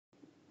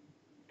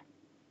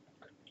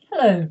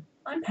Hello,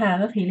 I'm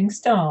Pam of Healing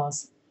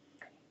Stars,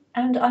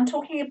 and I'm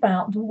talking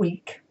about the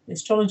week, the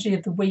astrology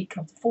of the week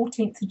of the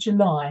 14th of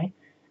July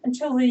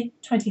until the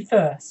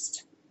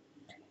 21st.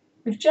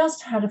 We've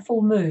just had a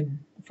full moon.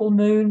 The full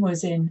moon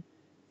was in,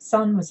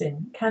 sun was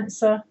in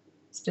Cancer,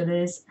 still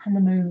is, and the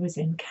moon was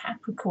in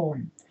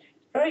Capricorn.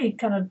 Very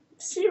kind of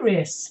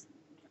serious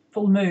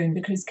full moon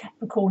because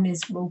Capricorn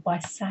is ruled by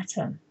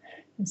Saturn,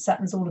 and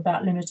Saturn's all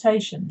about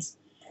limitations.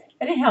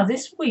 Anyhow,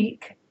 this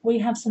week we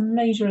have some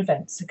major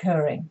events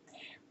occurring.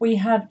 We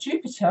have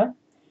Jupiter,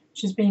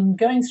 which has been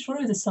going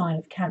through the sign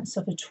of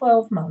Cancer for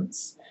 12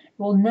 months,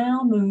 will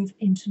now move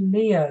into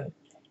Leo.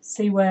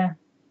 See where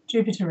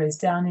Jupiter is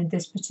down in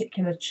this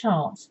particular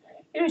chart.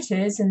 Here it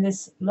is in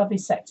this lovely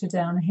sector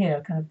down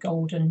here, kind of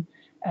golden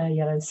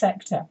yellow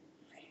sector.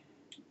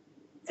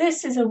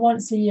 This is a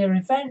once-a-year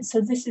event,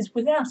 so this is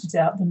without a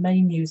doubt the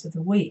main news of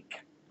the week.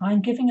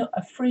 I'm giving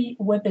a free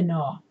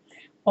webinar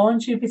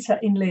on Jupiter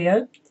in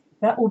Leo.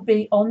 That will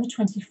be on the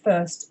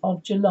 21st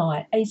of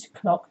July, 8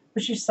 o'clock,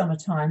 British Summer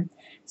Time.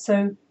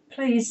 So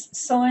please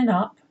sign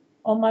up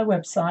on my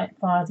website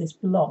via this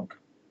blog.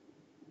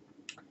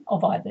 Or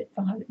via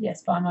my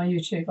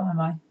YouTube,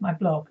 via my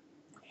blog.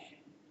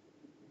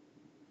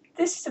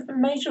 This is a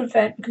major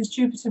event because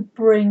Jupiter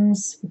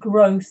brings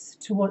growth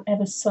to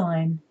whatever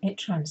sign it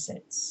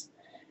transits.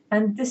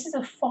 And this is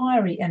a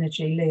fiery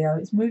energy, Leo.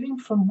 It's moving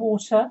from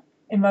water,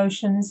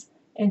 emotions,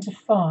 into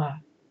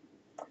fire.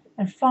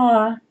 And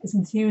fire is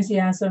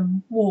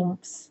enthusiasm,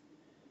 warmth,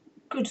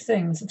 good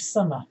things of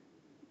summer.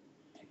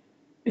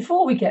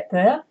 Before we get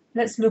there,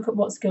 let's look at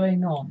what's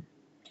going on.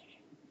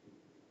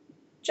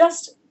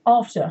 Just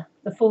after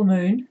the full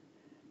moon,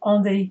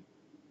 on the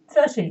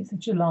 13th of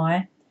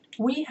July,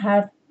 we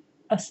have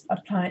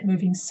a planet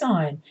moving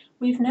sign.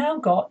 We've now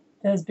got,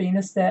 there's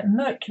Venus there,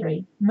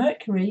 Mercury.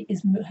 Mercury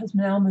has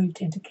now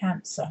moved into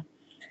Cancer.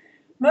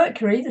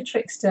 Mercury, the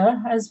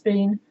trickster, has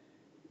been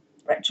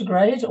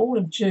retrograde all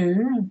of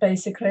June,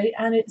 basically,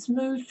 and it's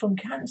moved from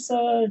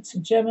Cancer to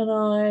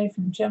Gemini,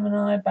 from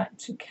Gemini back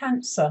to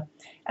Cancer.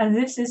 And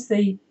this is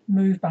the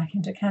move back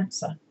into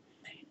Cancer.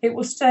 It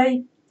will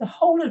stay the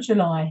whole of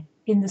July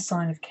in the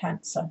sign of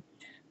Cancer.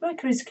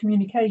 Mercury is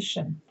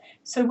communication.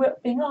 So we're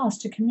being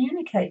asked to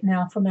communicate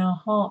now from our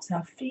hearts,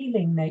 our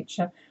feeling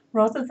nature,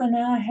 rather than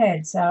our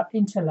heads, our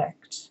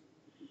intellect.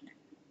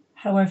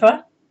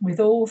 However, with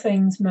all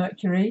things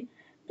Mercury,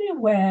 be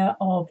aware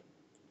of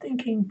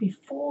thinking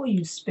before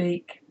you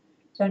speak.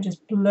 Don't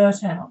just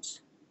blurt out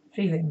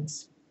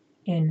feelings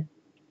in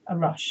a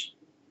rush.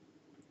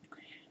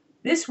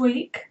 This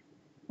week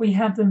we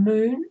have the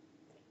moon.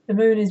 The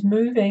moon is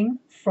moving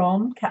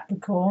from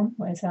Capricorn.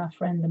 Where's our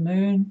friend the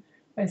moon?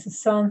 Where's the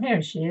sun?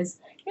 Here she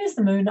is. Here's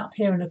the moon up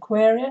here in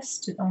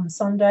Aquarius on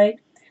Sunday.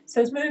 So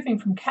it's moving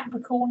from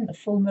Capricorn, the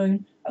full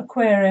moon,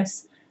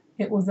 Aquarius.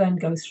 It will then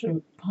go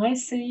through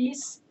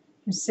Pisces.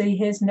 You see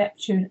here's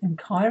Neptune and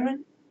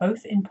Chiron,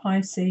 both in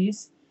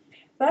Pisces.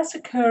 That's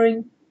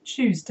occurring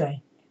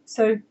Tuesday.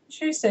 So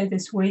Tuesday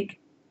this week,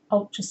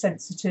 ultra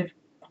sensitive.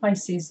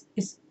 Pisces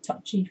is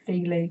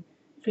touchy-feely,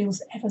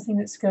 feels everything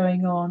that's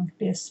going on, could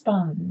be a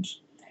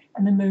sponge.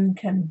 And the moon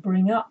can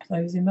bring up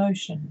those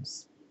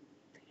emotions.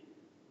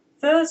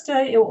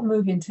 Thursday, it will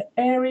move into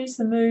Aries,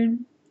 the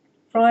moon.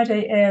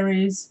 Friday,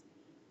 Aries.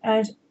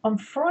 And on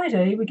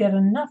Friday, we get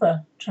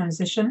another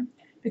transition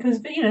because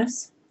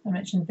Venus, I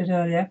mentioned a bit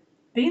earlier,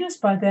 Venus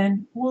by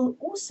then will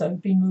also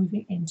be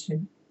moving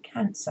into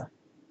Cancer.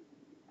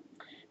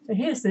 So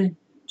here's the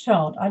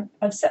chart.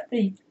 I've set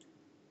the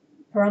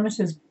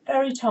parameters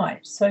very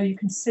tight so you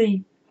can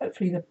see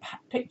hopefully the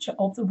picture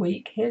of the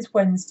week. Here's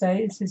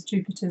Wednesday. This is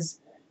Jupiter's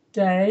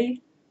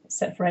day. It's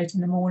set for 8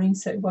 in the morning,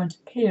 so it won't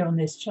appear on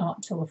this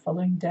chart till the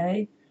following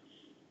day.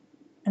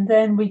 And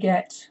then we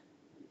get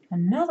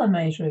another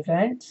major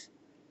event.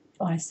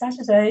 By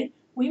Saturday,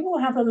 we will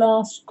have the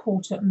last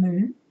quarter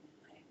moon.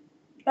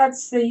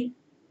 That's the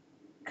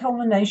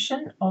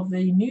culmination of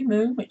the new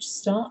moon, which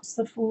starts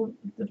the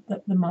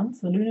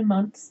month, the lunar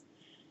month,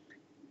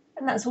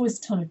 and that's always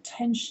a time of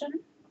tension.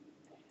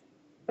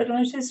 But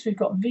notice we've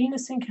got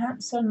Venus in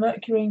Cancer,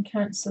 Mercury in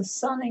Cancer,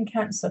 Sun in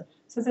Cancer,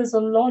 so there's a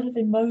lot of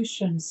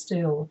emotion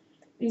still.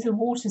 These are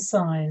water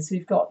signs.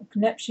 We've got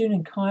Neptune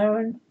and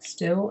Chiron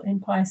still in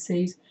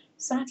Pisces,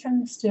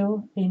 Saturn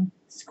still in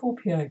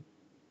Scorpio.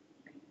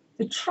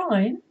 The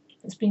trine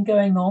that's been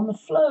going on, the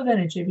flow of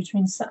energy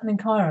between Saturn and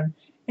Chiron,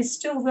 is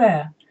still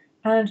there.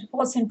 And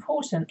what's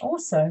important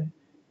also,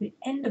 the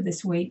end of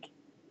this week,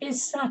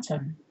 is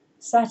Saturn.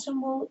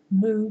 Saturn will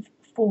move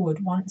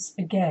forward once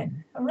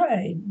again.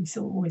 Hooray! We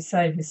always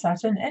say with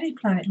Saturn, any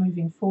planet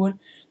moving forward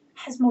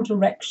has more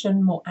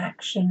direction, more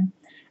action.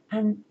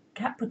 And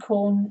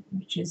Capricorn,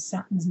 which is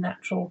Saturn's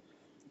natural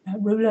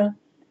ruler,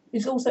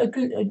 is also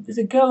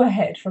a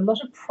go-ahead for a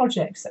lot of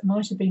projects that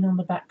might have been on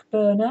the back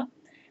burner,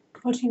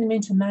 putting them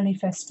into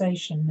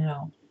manifestation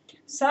now.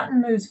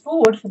 Saturn moves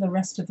forward for the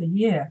rest of the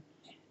year,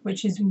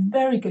 which is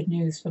very good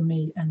news for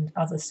me and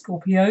other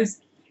Scorpios,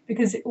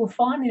 because it will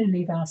finally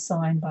leave our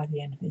sign by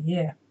the end of the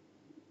year.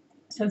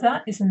 So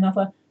that is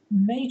another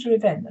major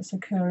event that's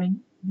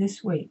occurring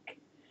this week.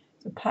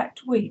 It's a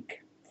packed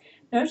week.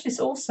 Notice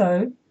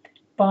also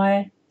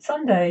by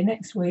Sunday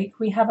next week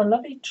we have a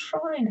lovely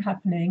trine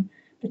happening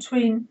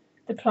between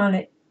the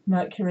planet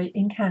Mercury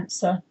in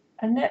Cancer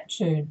and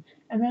Neptune.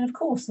 And then of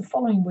course the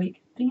following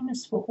week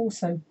Venus will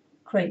also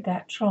create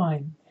that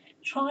trine.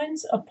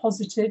 Trines are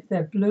positive,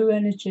 they're blue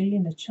energy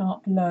in the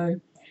chart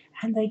below,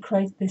 and they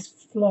create this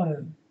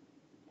flow.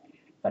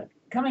 But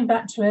coming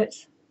back to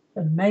it,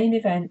 the main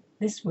event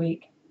this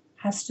week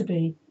has to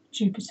be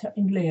Jupiter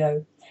in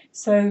Leo.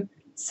 So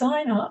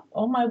sign up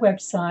on my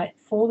website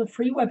for the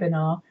free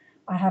webinar.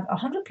 I have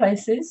 100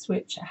 places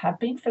which have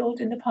been filled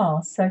in the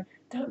past, so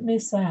don't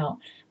miss out.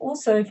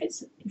 Also,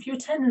 if you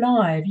attend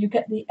live, you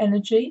get the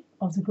energy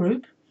of the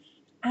group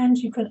and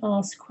you can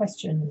ask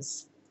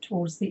questions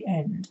towards the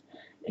end.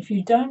 If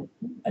you don't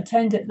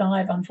attend it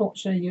live,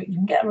 unfortunately, you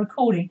can get a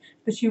recording,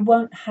 but you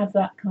won't have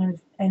that kind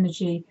of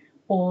energy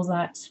or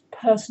that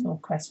personal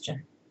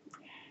question.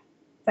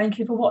 Thank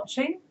you for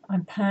watching.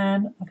 I'm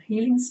Pam of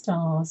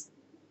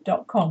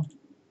healingstars.com.